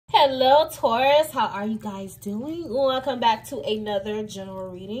Hello, Taurus. How are you guys doing? Welcome back to another general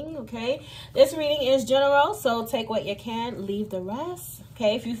reading, okay? This reading is general, so take what you can, leave the rest,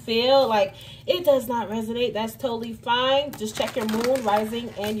 okay? If you feel like it does not resonate, that's totally fine. Just check your moon, rising,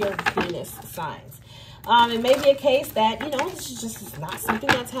 and your Venus signs. It may be a case that, you know, this is just not something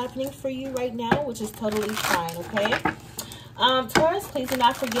that's happening for you right now, which is totally fine, okay? Taurus, please do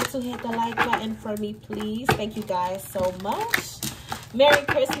not forget to hit the like button for me, please. Thank you guys so much. Merry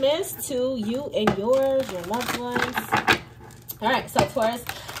Christmas to you and yours, your loved ones. All right, so Taurus,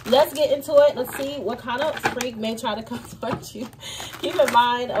 let's get into it. Let's see what kind of freak may try to confront you. Keep in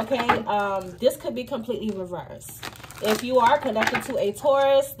mind, okay, this could be completely reversed. If you are connected to a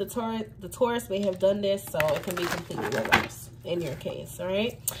Taurus, the Taurus may have done this, so it can be completely reversed in your case, all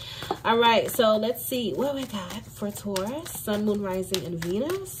right? All right, so let's see what we got for Taurus, Sun, Moon, Rising, and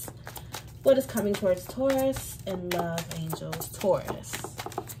Venus. What is coming towards Taurus and love, angels? Taurus.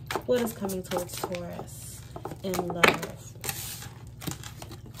 What is coming towards Taurus and love?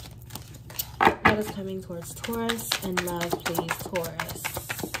 What is coming towards Taurus and love, please, Taurus?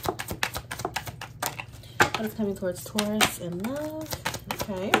 What is coming towards Taurus and love?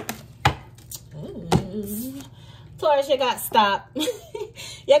 Okay. Taurus, you got stopped.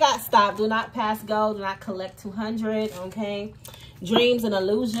 You got stopped. Do not pass go. Do not collect 200, okay? Dreams and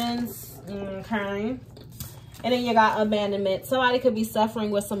illusions. Okay, and then you got abandonment. Somebody could be suffering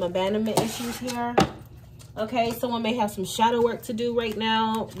with some abandonment issues here. Okay, someone may have some shadow work to do right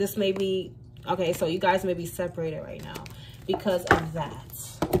now. This may be, okay, so you guys may be separated right now because of that.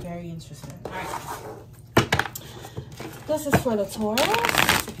 Very interesting. All right, this is for the Taurus.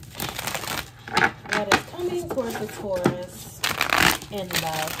 What is coming towards the Taurus in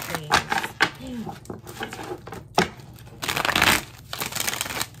love, please?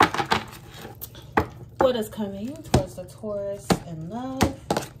 What is coming towards the Taurus in love?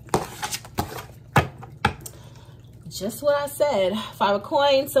 Just what I said. 5 of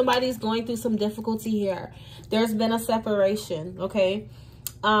coins. Somebody's going through some difficulty here. There's been a separation, okay?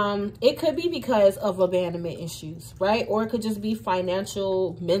 It could be because of abandonment issues, right? Or it could just be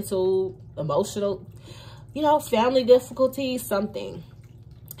financial, mental, emotional, you know, family difficulties, something.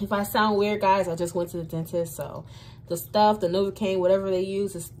 If I sound weird, guys, I just went to the dentist, so the stuff, the Novocaine, whatever they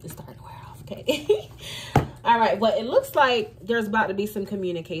use, is starting to wear off. Okay. All right, but it looks like there's about to be some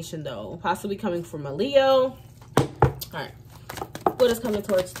communication, though, possibly coming from a Leo. All right, what is coming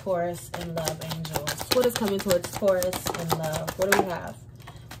towards Taurus and love, angels? What is coming towards Taurus and love? What do we have?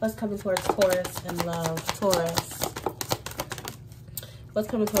 What's coming towards Taurus and love? Taurus. What's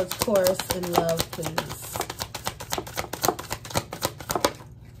coming towards Taurus and love, please?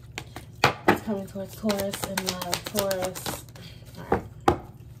 What's coming towards Taurus and love? Taurus. All right.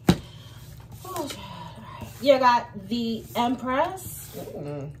 You got the Empress.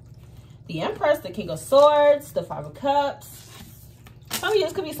 The Empress, the King of Swords, the 5 of Cups. Some of you,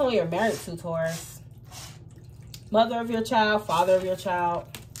 this could be someone you're married to, Taurus. Mother of your child, father of your child.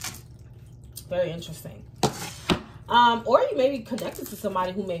 Very interesting. Or you may be connected to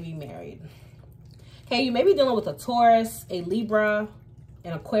somebody who may be married. Okay, you may be dealing with a Taurus, a Libra,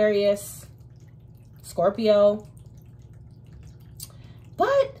 an Aquarius, Scorpio.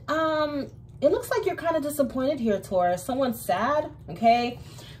 But, it looks like you're kind of disappointed here, Taurus. Someone's sad, okay?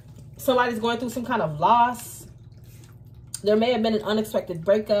 Somebody's going through some kind of loss. There may have been an unexpected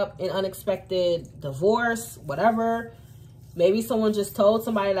breakup, an unexpected divorce, whatever. Maybe someone just told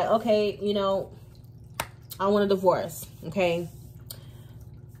somebody like, okay, you know, I want a divorce, okay?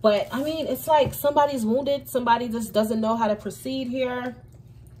 But, I mean, it's like somebody's wounded. Somebody just doesn't know how to proceed here.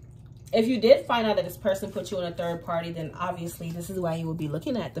 If you did find out that this person put you in a third party, then obviously this is why you would be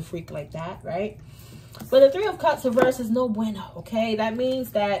looking at the freak like that, right? But the 3 of Cups reverse is no bueno, okay? That means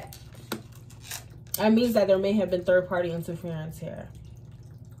that there may have been third party interference here.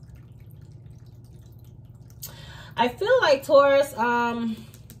 I feel like Taurus,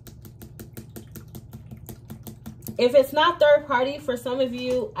 if it's not third party for some of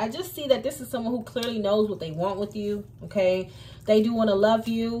you, I just see that this is someone who clearly knows what they want with you, okay? They do want to love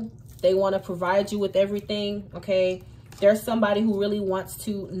you. They want to provide you with everything, okay? There's somebody who really wants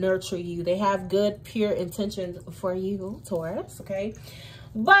to nurture you. They have good, pure intentions for you, Taurus, okay?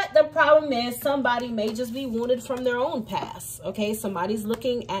 But the problem is somebody may just be wounded from their own past, okay? Somebody's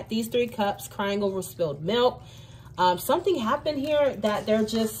looking at these 3 cups, crying over spilled milk. Something happened here that they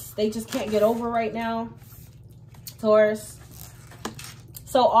just can't get over right now, Taurus.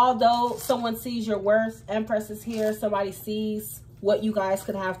 So although someone sees your worth, Empress is here, somebody sees what you guys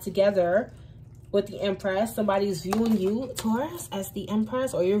could have together with the Empress. Somebody's viewing you, Taurus, as the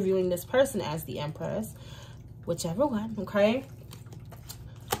Empress, or you're viewing this person as the Empress, whichever one, okay?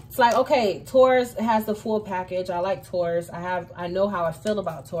 It's like, okay, Taurus has the full package. I like Taurus. I know how I feel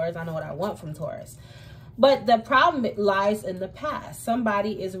about Taurus. I know what I want from Taurus. But the problem lies in the past.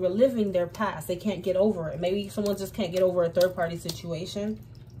 Somebody is reliving their past. They can't get over it. Maybe someone just can't get over a third-party situation.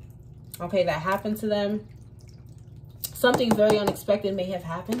 Okay, that happened to them. Something very unexpected may have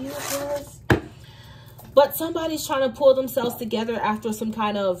happened here, Taurus. But somebody's trying to pull themselves together after some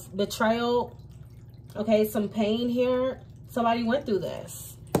kind of betrayal. Okay, some pain here. Somebody went through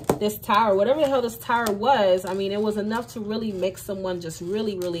this. This tower, whatever the hell this tower was, I mean, it was enough to really make someone just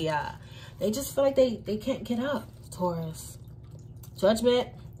really, they just feel like they can't get up, Taurus. Judgment.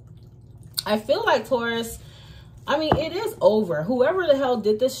 I feel like, Taurus, I mean, it is over. Whoever the hell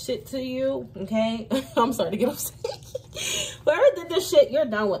did this shit to you, okay? I'm sorry to get upset. Whoever did this shit, you're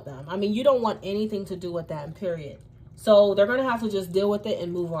done with them. I mean, you don't want anything to do with them, period. So they're going to have to just deal with it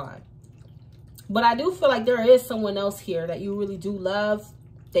and move on. But I do feel like there is someone else here that you really do love,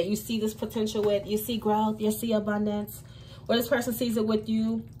 that you see this potential with. You see growth, you see abundance, or this person sees it with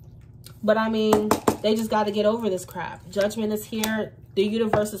you. But I mean, they just got to get over this crap. Judgment is here. The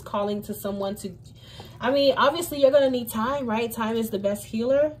universe is calling to someone to, I mean, obviously you're going to need time, right? Time is the best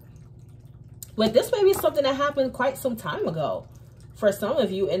healer. But this may be something that happened quite some time ago for some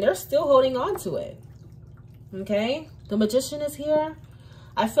of you, and they're still holding on to it. Okay? The Magician is here.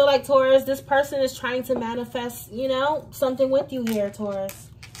 I feel like, Taurus, this person is trying to manifest, you know, something with you here, Taurus.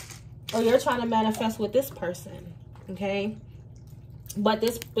 Or you're trying to manifest with this person. Okay? But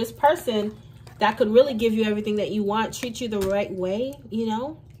this person that could really give you everything that you want, treat you the right way, you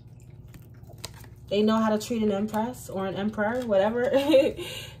know. They know how to treat an empress or an emperor, whatever.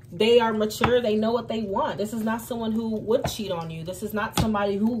 They are mature. They know what they want. This is not someone who would cheat on you. This is not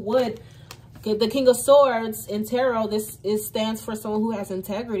somebody who would. The King of Swords in tarot, this stands for someone who has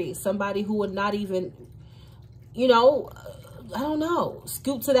integrity. Somebody who would not even, you know, I don't know,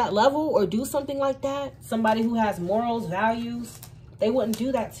 scoop to that level or do something like that. Somebody who has morals, values. They wouldn't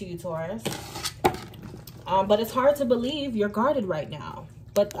do that to you, Taurus. But it's hard to believe you're guarded right now.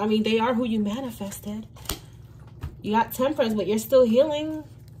 But, I mean, they are who you manifested. You got Temperance, but you're still healing.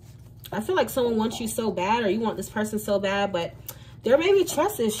 I feel like someone wants you so bad, or you want this person so bad, but there may be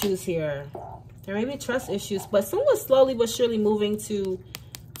trust issues here. There may be trust issues, but someone's slowly but surely moving to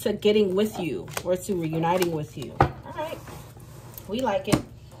getting with you or to reuniting with you. All right. We like it.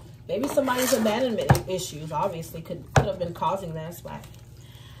 Maybe somebody's abandonment issues, obviously, could have been causing this, but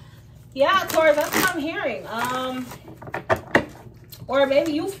yeah, Taurus, that's what I'm hearing. Or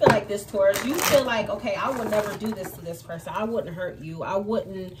maybe you feel like this, Taurus. You feel like, okay, I would never do this to this person. I wouldn't hurt you. I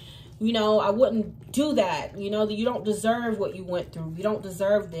wouldn't, you know, I wouldn't do that. You know, you don't deserve what you went through. You don't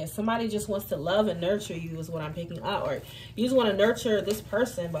deserve this. Somebody just wants to love and nurture you is what I'm picking up. Or you just want to nurture this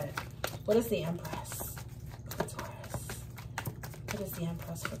person, but what is the Empress for Taurus? What is the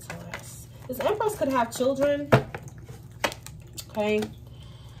Empress for Taurus? This Empress could have children. Okay.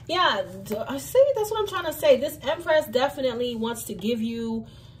 Yeah, I see. That's what I'm trying to say. This Empress definitely wants to give you.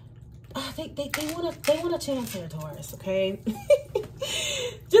 They want a chance here, Taurus. Okay,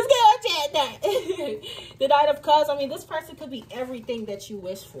 just get a chance. The Knight of Cups. I mean, this person could be everything that you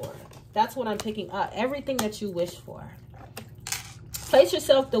wish for. That's what I'm picking up. Everything that you wish for. Place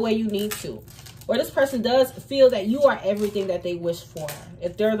yourself the way you need to. Or this person does feel that you are everything that they wish for.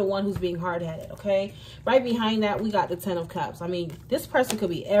 If they're the one who's being hard-headed, okay? Right behind that, we got the Ten of Cups. I mean, this person could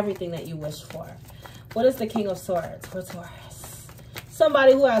be everything that you wish for. What is the King of Swords for Taurus?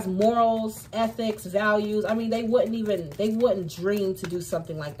 Somebody who has morals, ethics, values. I mean, they wouldn't dream to do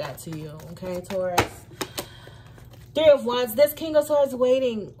something like that to you, okay, Taurus? Three of Wands. This King of Swords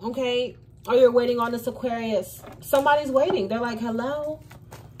waiting, okay? Or you're waiting on this Aquarius. Somebody's waiting. They're like, hello?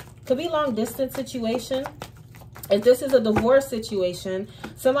 Could be long distance situation. If this is a divorce situation,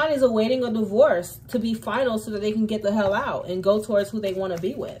 somebody's awaiting a divorce to be final so that they can get the hell out and go towards who they want to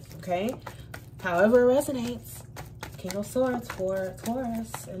be with, okay? However it resonates. King of Swords for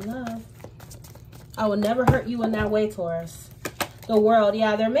Taurus in love. I will never hurt you in that way, Taurus. The World.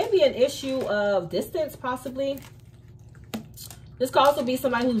 Yeah, there may be an issue of distance, possibly. This could also be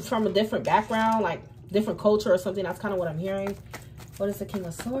somebody who's from a different background, like different culture or something. That's kind of what I'm hearing. What is the King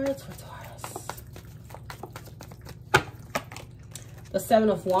of Swords for Taurus? The Seven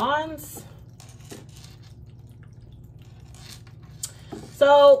of Wands.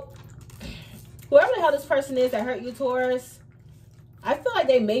 So, whoever the hell this person is that hurt you, Taurus, I feel like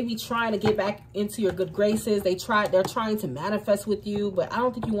they may be trying to get back into your good graces. They're trying to manifest with you, but I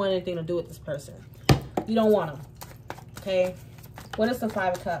don't think you want anything to do with this person. You don't want them. Okay? What is the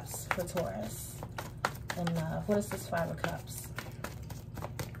Five of Cups for Taurus? And what is this Five of Cups?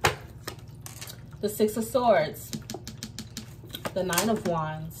 The Six of Swords. The 9 of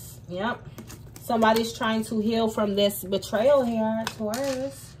Wands. Yep. Somebody's trying to heal from this betrayal here,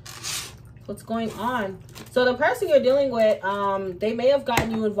 Taurus. What's going on? So the person you're dealing with, they may have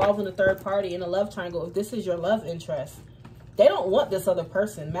gotten you involved in a third party in a love triangle. If this is your love interest, they don't want this other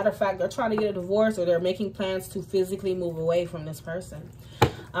person. Matter of fact, they're trying to get a divorce, or they're making plans to physically move away from this person.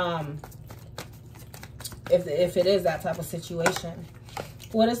 If it is that type of situation.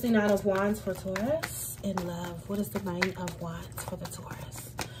 What is the 9 of Wands for Taurus in love? What is the 9 of Wands for the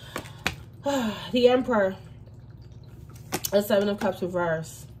Taurus? The Emperor. The 7 of Cups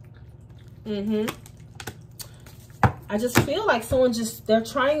reverse. I just feel like someone they're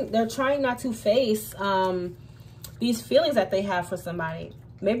trying not to face these feelings that they have for somebody.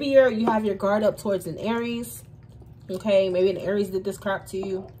 Maybe you have your guard up towards an Aries. Okay, maybe an Aries did this crap to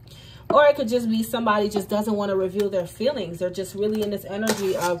you. Or it could just be somebody just doesn't want to reveal their feelings. They're just really in this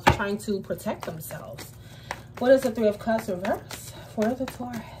energy of trying to protect themselves. What is the 3 of Cups reverse for the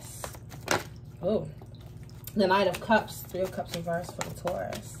Taurus? Oh, the 9 of Cups. 3 of Cups reverse for the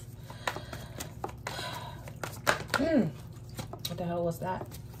Taurus. What the hell was that?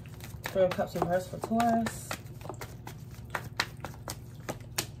 3 of Cups reverse for Taurus.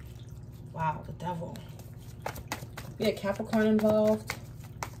 Wow, the Devil. Be a Capricorn involved.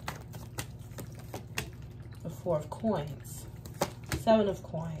 The 4 of Coins. 7 of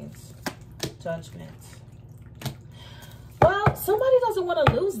Coins. Judgment. Well, somebody doesn't want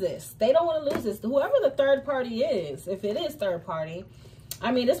to lose this. They don't want to lose this. Whoever the third party is, if it is third party,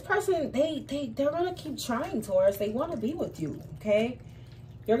 I mean, this person, they're going to keep trying, Taurus. They want to be with you, okay?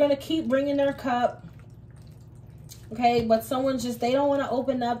 You're going to keep bringing their cup, okay? But someone they don't want to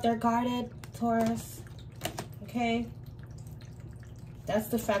open up. They're guarded, Taurus, okay? That's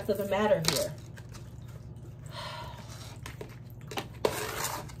the fact of the matter here.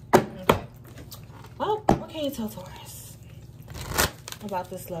 Okay. Well, what can you tell Taurus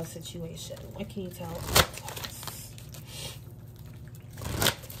about this love situation? What can you tell Taurus?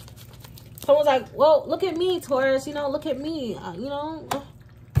 Someone's like, well, look at me, Taurus. You know, look at me. You know,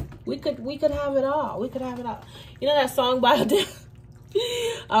 we could have it all. We could have it all. You know that song by Adele?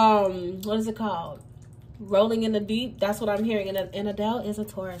 What is it called? Rolling in the Deep. That's what I'm hearing. And Adele is a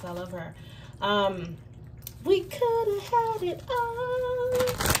Taurus. I love her. We could have had it all.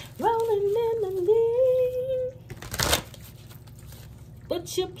 Rolling in the deep.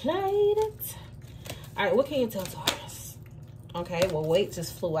 But you played it. All right, what can you tell Taurus? Okay, well, weight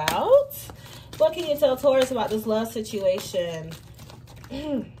just flew out. What can you tell Taurus about this love situation?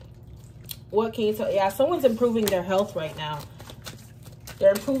 What can you tell? Yeah, someone's improving their health right now.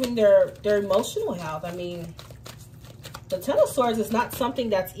 They're improving their emotional health. I mean, the 10 of Swords is not something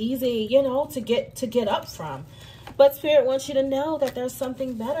that's easy, you know, to get up from. But Spirit wants you to know that there's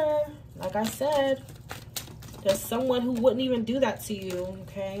something better. Like I said, there's someone who wouldn't even do that to you,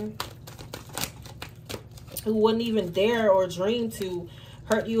 okay? Who wouldn't even dare or dream to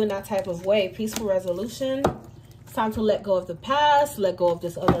hurt you in that type of way. Peaceful resolution. It's time to let go of the past. Let go of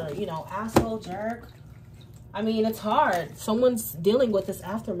this other, you know, asshole, jerk. I mean, it's hard. Someone's dealing with this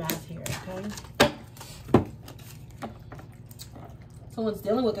aftermath here, okay? Someone's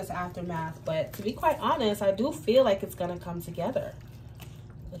dealing with this aftermath. But to be quite honest, I do feel like it's going to come together.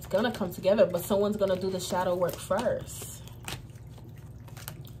 It's going to come together, but someone's going to do the shadow work first.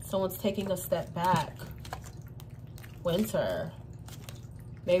 Someone's taking a step back. Winter.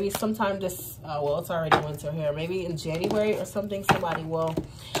 Maybe sometime this, well, it's already winter here. Maybe in January or something, somebody will.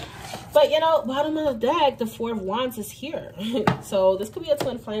 But, you know, bottom of the deck, the 4 of Wands is here. So this could be a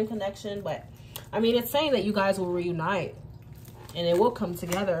twin flame connection. But, I mean, it's saying that you guys will reunite. And it will come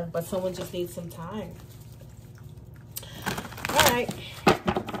together. But someone just needs some time. All right.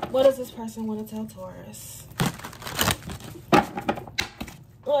 What does this person want to tell Taurus?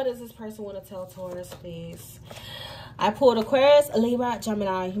 What does this person want to tell Taurus, please? I pulled Aquarius, Libra,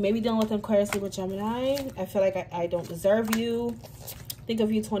 Gemini. You may be dealing with Aquarius, Libra, Gemini. I feel like I don't deserve you. Think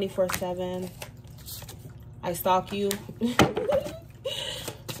of you 24/7. I stalk you.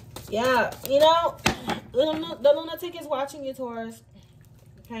 Yeah, you know, the lunatic is watching you, Taurus.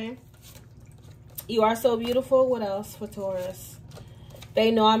 Okay? You are so beautiful. What else for Taurus? They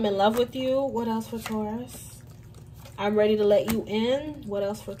know I'm in love with you. What else for Taurus? I'm ready to let you in. What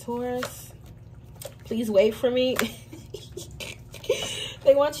else for Taurus? Please wait for me.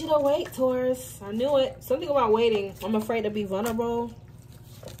 They want you to wait, Taurus. I knew it. Something about waiting. I'm afraid to be vulnerable.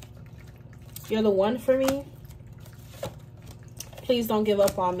 You're the one for me. Please don't give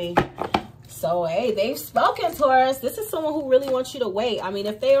up on me. So, hey, they've spoken, Taurus. This is someone who really wants you to wait. I mean,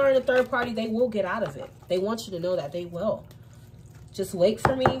 if they are in a third party, they will get out of it. They want you to know that they will. Just wait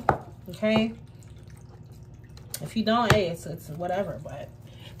for me, okay? If you don't, hey, it's whatever. But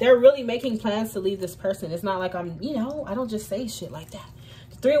they're really making plans to leave this person. It's not like I'm, you know, I don't just say shit like that.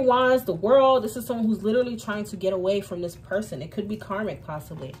 The 3 of Wands, the World. This is someone who's literally trying to get away from this person. It could be karmic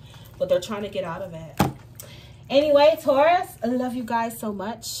possibly, but they're trying to get out of it. Anyway, Taurus, I love you guys so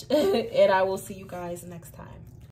much. And I will see you guys next time.